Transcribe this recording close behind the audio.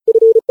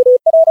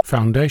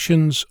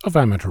Foundations of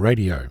Amateur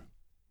Radio.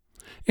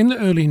 In the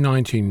early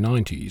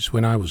 1990s,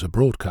 when I was a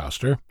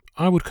broadcaster,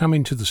 I would come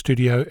into the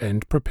studio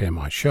and prepare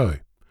my show.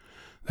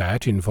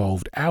 That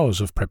involved hours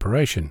of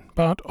preparation,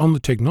 but on the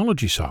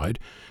technology side,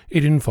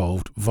 it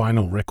involved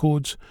vinyl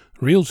records,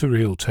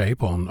 reel-to-reel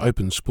tape on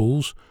open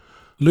spools,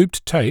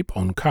 looped tape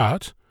on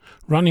cart,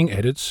 running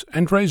edits,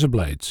 and razor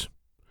blades.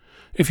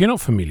 If you're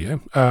not familiar,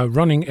 a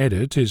running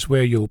edit is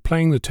where you're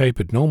playing the tape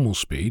at normal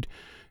speed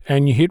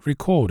and you hit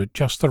record at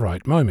just the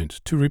right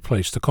moment to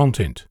replace the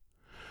content.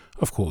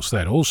 Of course,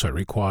 that also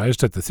requires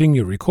that the thing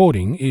you're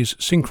recording is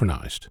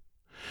synchronized.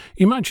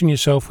 Imagine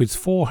yourself with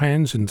 4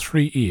 hands and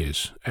 3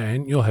 ears,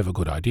 and you'll have a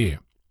good idea.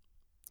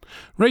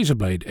 Razor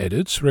blade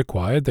edits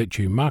required that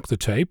you mark the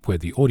tape where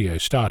the audio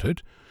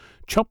started,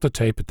 chop the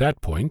tape at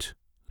that point,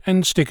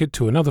 and stick it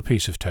to another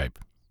piece of tape.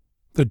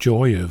 The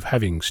joy of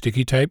having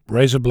sticky tape,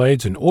 razor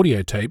blades and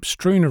audio tape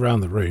strewn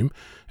around the room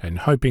and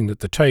hoping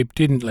that the tape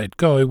didn't let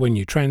go when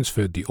you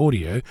transferred the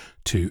audio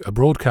to a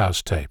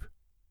broadcast tape.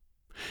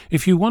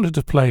 If you wanted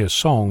to play a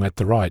song at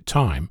the right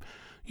time,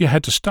 you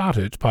had to start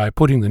it by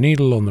putting the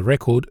needle on the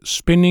record,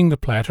 spinning the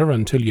platter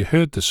until you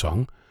heard the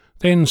song,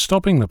 then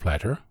stopping the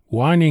platter,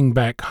 winding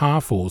back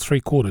half or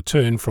three-quarter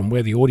turn from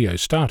where the audio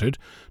started,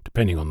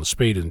 depending on the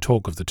speed and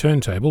torque of the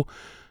turntable,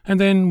 and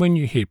then when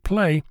you hit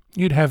play,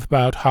 you'd have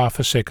about half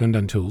a second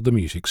until the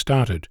music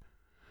started.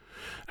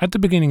 At the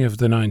beginning of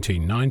the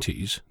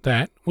 1990s,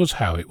 that was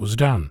how it was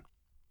done.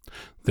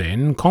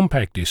 Then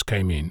compact disc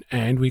came in,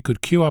 and we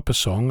could queue up a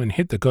song and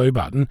hit the go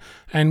button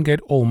and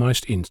get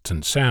almost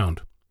instant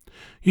sound.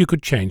 You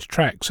could change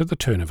tracks at the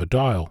turn of a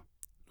dial.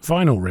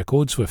 Vinyl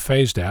records were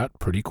phased out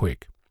pretty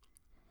quick.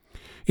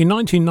 In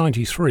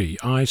 1993,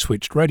 I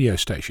switched radio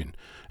station,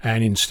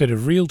 and instead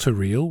of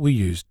reel-to-reel, we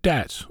used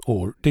DAT,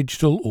 or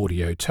digital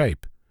audio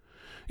tape.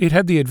 It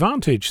had the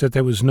advantage that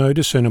there was no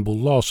discernible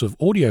loss of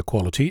audio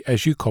quality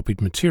as you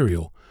copied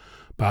material,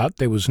 but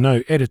there was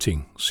no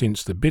editing,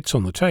 since the bits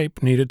on the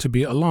tape needed to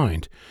be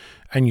aligned,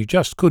 and you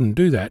just couldn't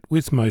do that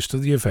with most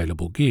of the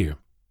available gear.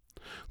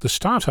 The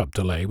startup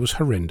delay was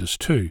horrendous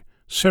too,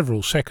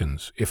 several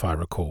seconds, if I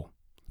recall.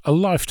 A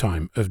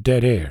lifetime of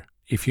dead air,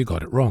 if you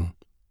got it wrong.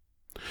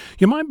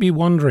 You might be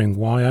wondering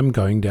why I'm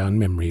going down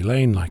memory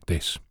lane like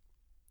this.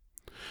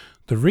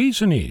 The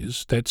reason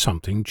is that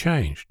something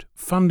changed,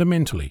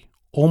 fundamentally,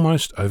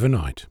 almost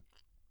overnight.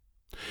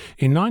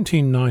 In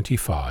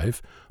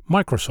 1995,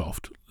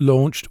 Microsoft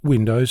launched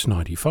Windows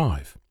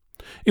 95.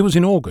 It was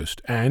in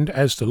August, and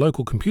as the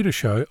local computer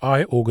show,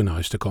 I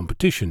organized a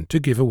competition to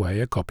give away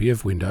a copy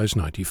of Windows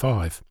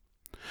 95.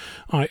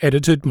 I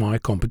edited my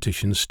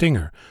competition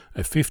stinger,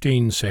 a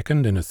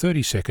 15-second and a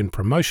 30-second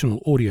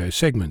promotional audio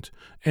segment,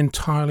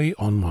 entirely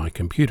on my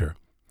computer.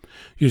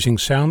 Using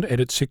Sound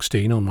Edit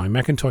 16 on my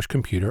Macintosh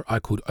computer, I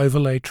could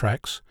overlay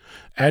tracks,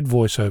 add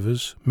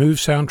voiceovers, move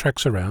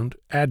soundtracks around,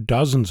 add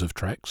dozens of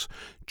tracks,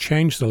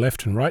 change the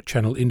left and right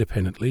channel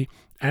independently,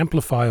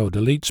 amplify or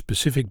delete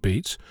specific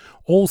beats,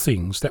 all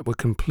things that were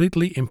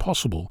completely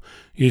impossible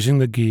using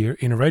the gear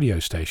in a radio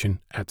station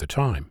at the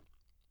time.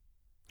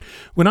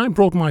 When I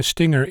brought my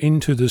stinger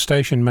into the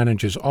station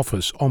manager's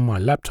office on my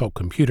laptop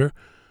computer,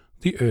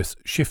 the earth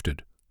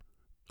shifted.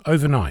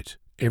 Overnight,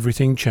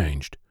 everything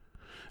changed.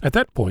 At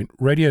that point,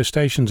 radio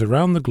stations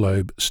around the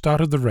globe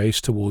started the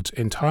race towards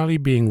entirely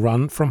being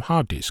run from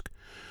hard disk.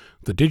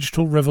 The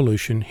digital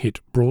revolution hit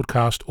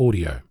broadcast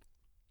audio.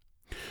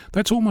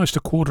 That's almost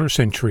a quarter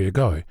century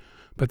ago,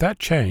 but that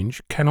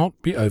change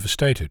cannot be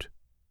overstated.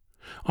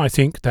 I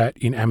think that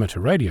in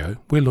amateur radio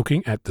we're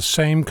looking at the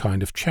same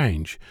kind of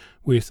change,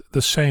 with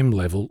the same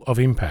level of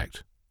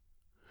impact.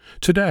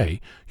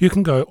 Today, you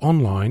can go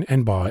online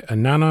and buy a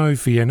Nano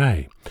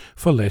VNA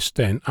for less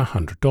than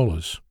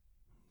 $100.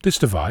 This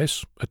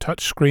device, a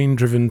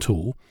touchscreen-driven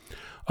tool,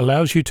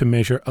 allows you to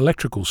measure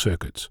electrical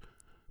circuits.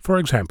 For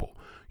example,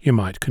 you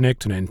might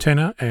connect an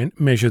antenna and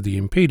measure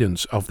the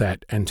impedance of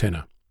that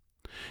antenna.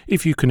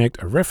 If you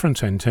connect a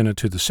reference antenna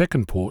to the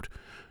second port,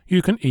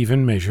 you can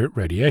even measure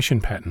radiation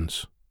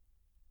patterns.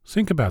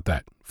 Think about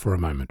that for a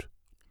moment.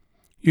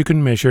 You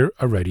can measure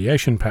a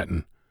radiation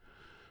pattern.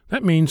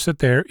 That means that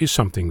there is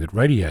something that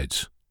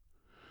radiates.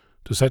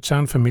 Does that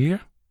sound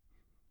familiar?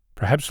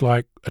 Perhaps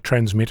like a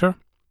transmitter?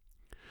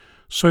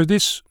 So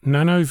this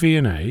Nano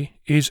VNA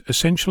is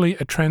essentially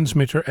a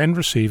transmitter and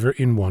receiver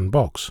in one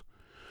box.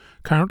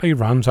 Currently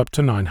runs up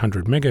to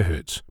 900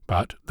 MHz,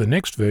 but the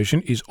next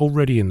version is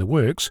already in the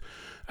works,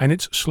 and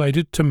it's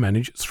slated to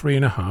manage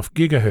 3.5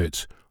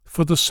 GHz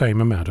for the same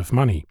amount of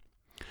money.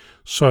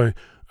 So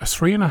a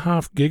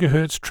 3.5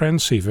 GHz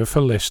transceiver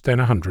for less than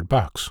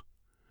 $100.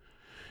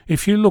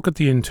 If you look at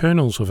the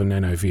internals of a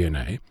Nano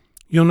VNA,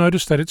 you'll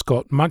notice that it's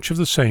got much of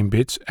the same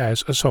bits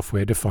as a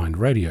software-defined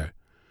radio,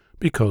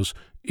 because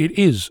it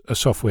is a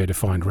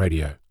software-defined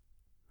radio.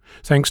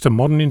 Thanks to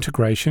modern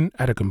integration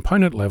at a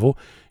component level,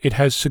 it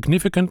has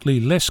significantly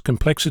less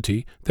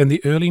complexity than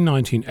the early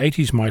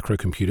 1980s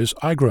microcomputers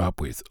I grew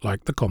up with,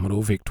 like the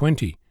Commodore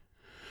VIC-20.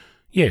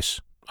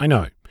 Yes, I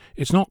know,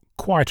 it's not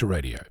quite a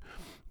radio.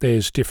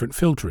 There's different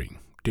filtering,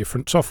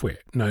 different software,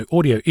 no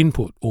audio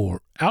input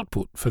or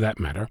output for that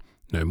matter,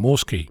 no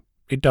Morse key.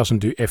 It doesn't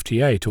do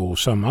FT8 or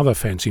some other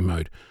fancy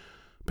mode.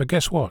 But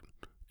guess what?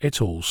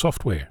 It's all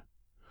software.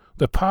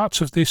 The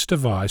parts of this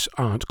device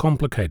aren't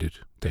complicated.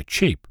 They're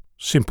cheap,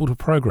 simple to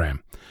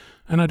program.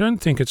 And I don't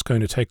think it's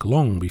going to take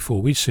long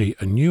before we see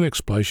a new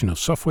explosion of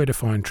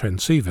software-defined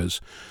transceivers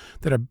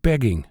that are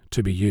begging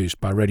to be used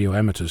by radio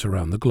amateurs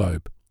around the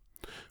globe.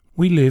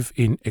 We live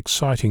in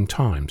exciting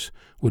times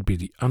would be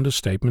the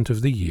understatement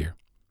of the year.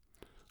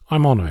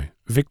 I'm Onno,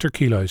 Victor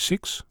Kilo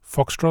 6,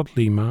 Foxtrot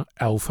Lima,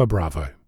 Alpha Bravo.